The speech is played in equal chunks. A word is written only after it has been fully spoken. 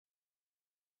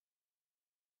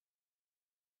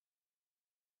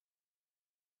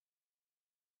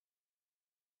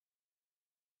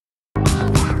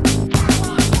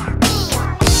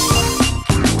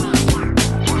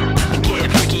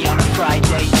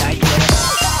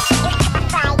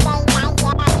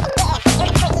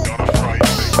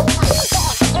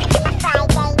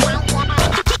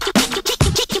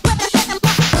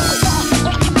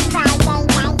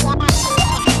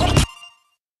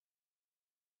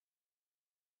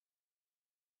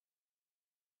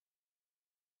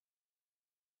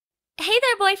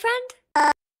there,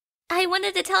 boyfriend. I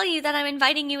wanted to tell you that I'm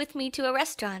inviting you with me to a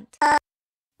restaurant.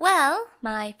 Well,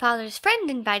 my father's friend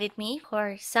invited me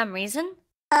for some reason.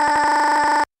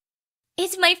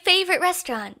 It's my favorite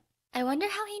restaurant. I wonder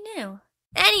how he knew.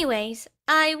 Anyways,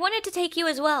 I wanted to take you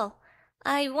as well.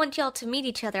 I want y'all to meet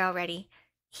each other already.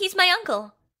 He's my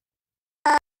uncle.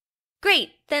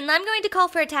 Great, then I'm going to call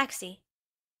for a taxi.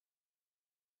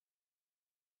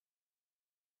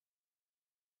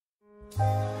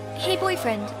 Hey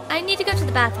boyfriend, I need to go to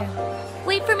the bathroom.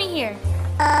 Wait for me here.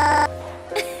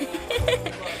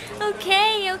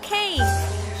 Okay.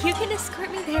 You can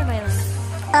escort me there, my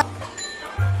love.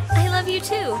 I love you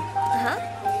too. Huh?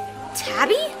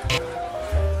 Tabi?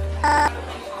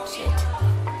 Shit.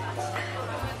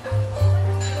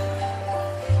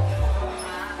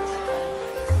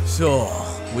 So,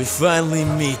 we finally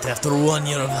meet after 1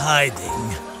 year of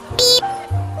hiding.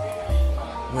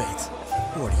 Wait,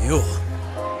 who are you?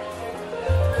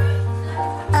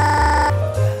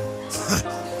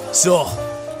 So,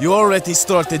 you already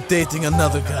started dating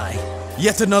another guy.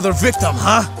 Yet another victim,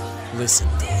 huh? Listen,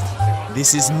 dude.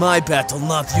 This is my battle,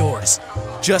 not yours.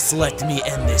 Just let me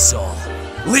end this all.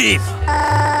 Leave!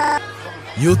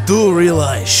 You do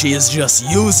realize she is just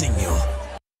using you.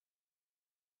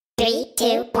 3,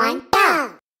 2, 1,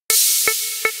 go!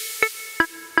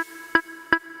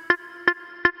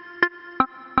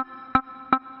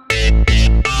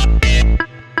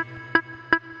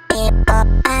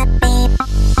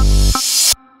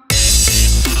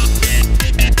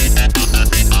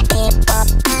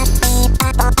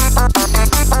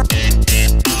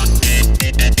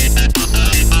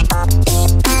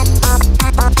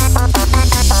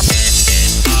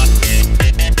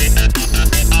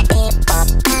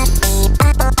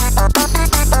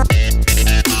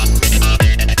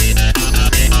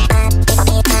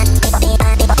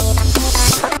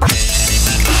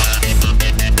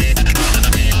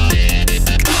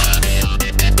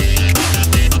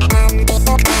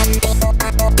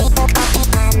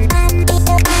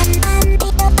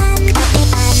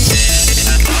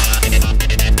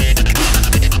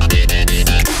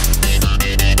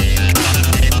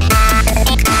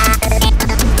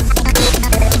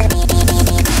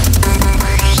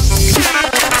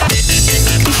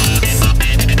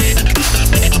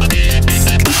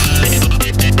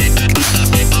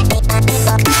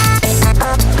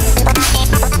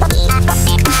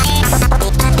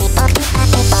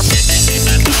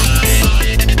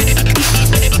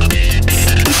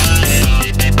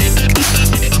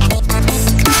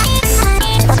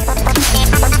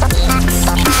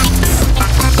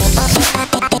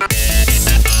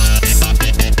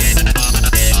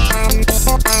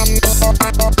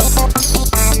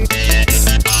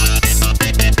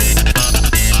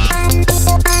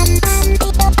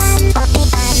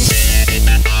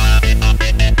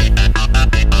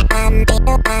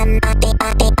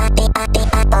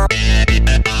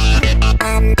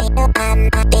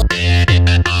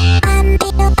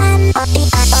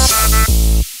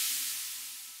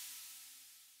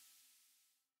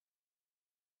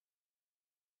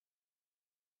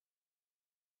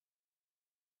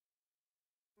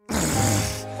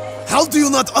 How do you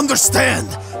not understand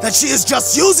that she is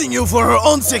just using you for her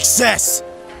own success?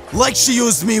 Like she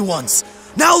used me once.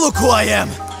 Now look who I am.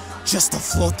 Just a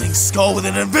floating skull with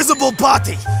an invisible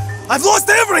body. I've lost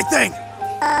everything!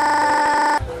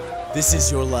 This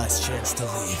is your last chance to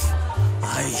leave.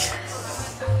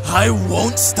 I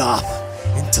won't stop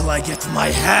until I get my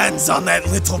hands on that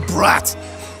little brat.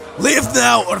 Leave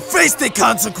now or face the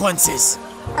consequences.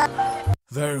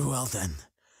 Very well then.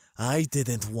 I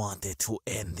didn't want it to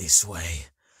end this way.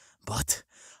 But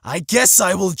I guess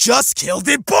I will just kill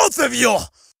the both of you!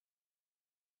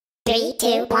 3,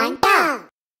 2, 1, go!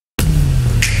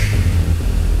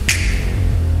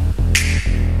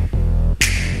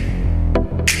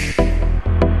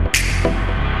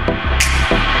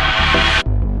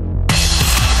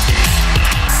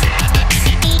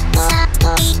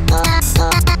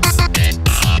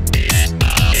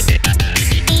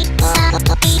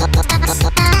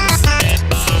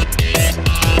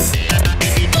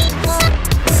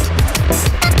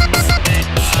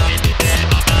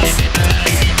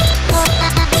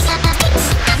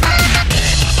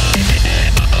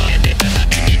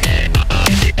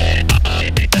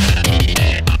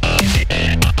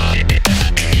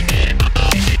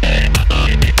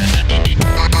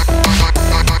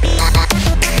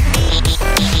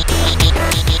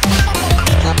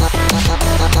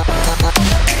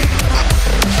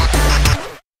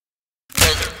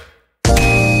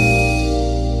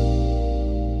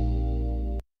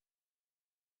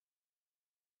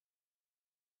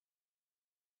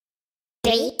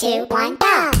 3, 2, 1,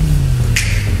 go!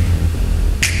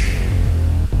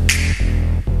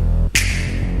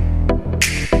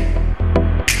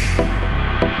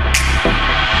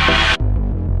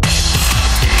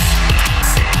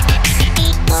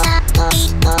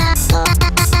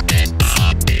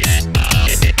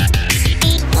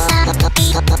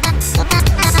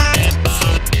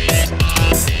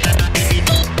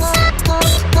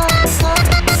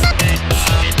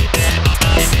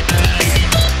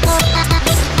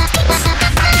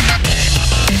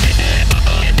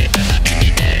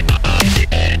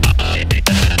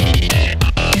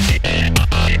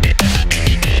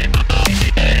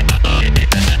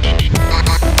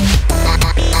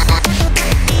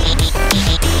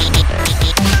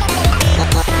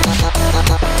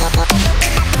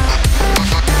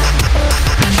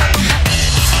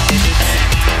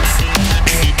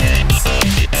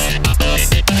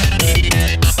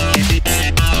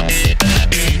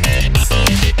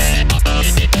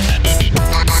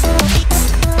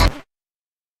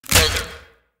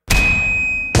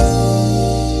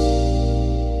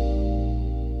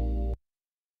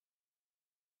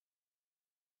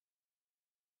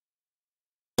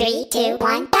 Three, two,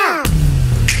 one, go!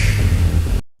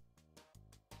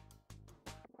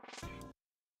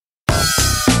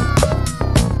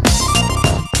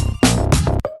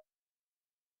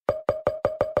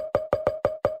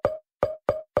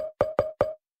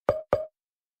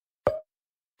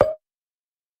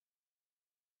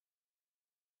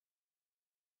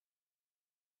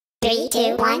 Three,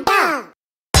 two, one, go!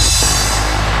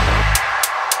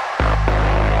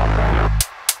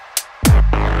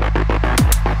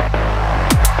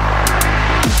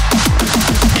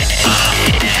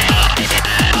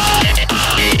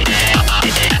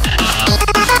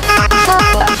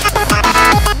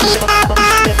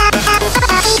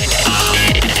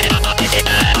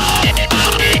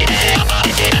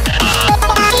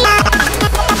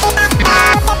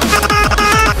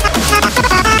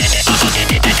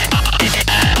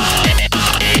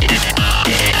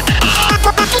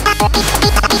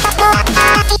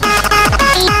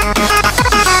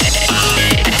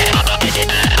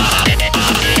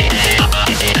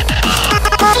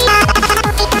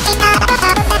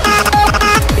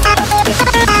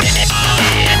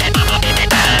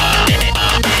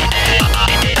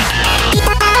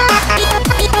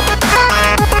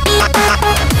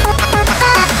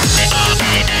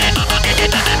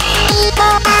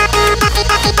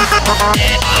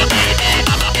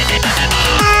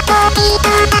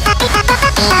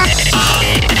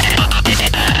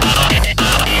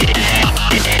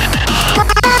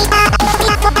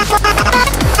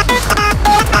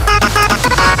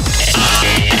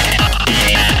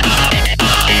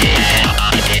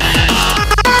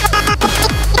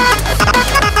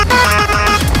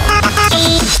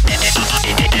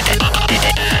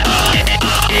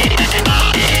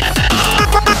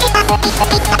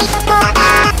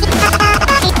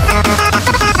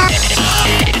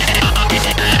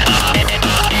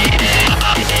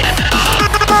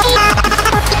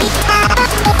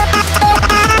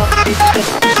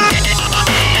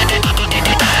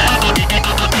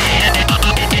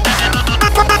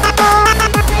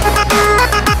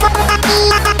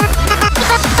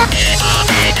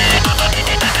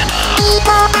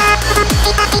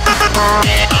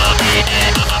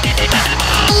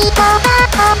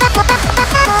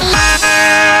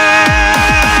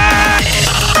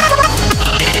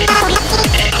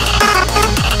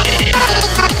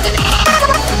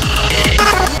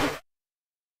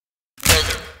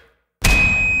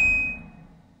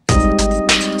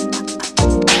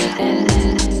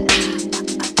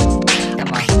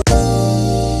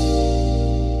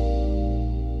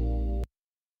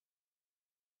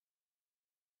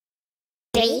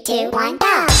 Three, two, one,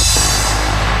 go!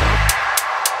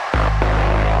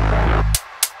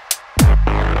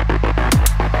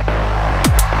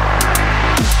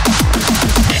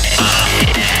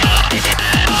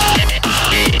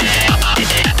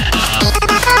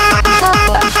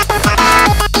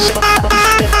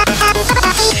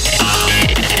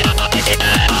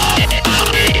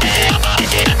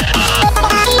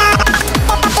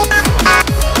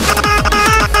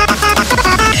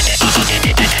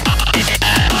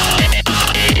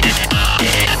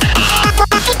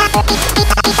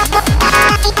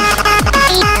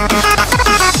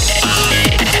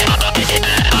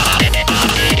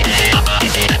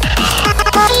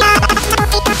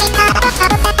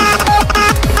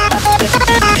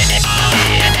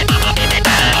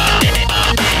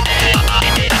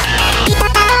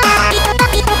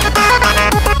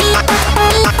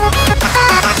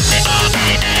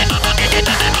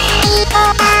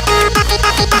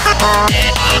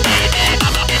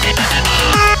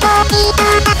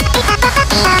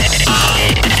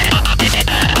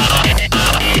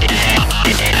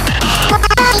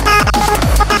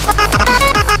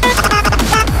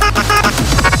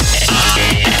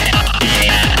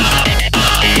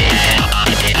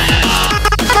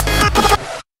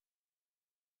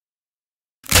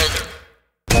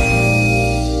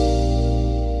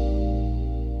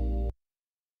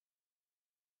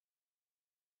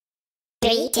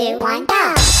 3, 2, 1,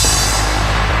 go!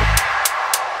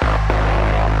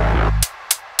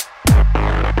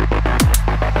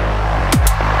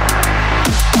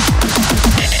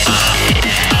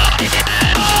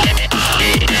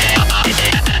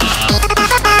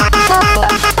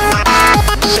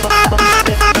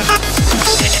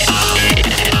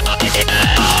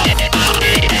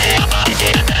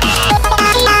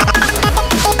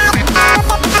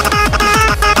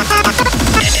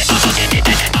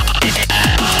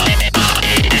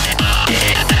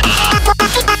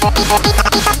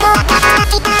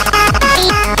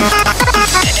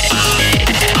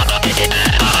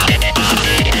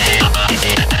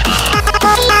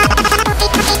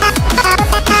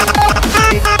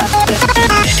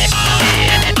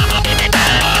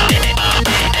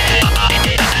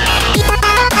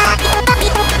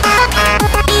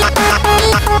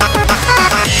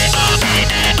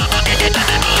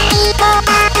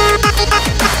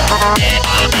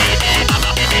 Yeah.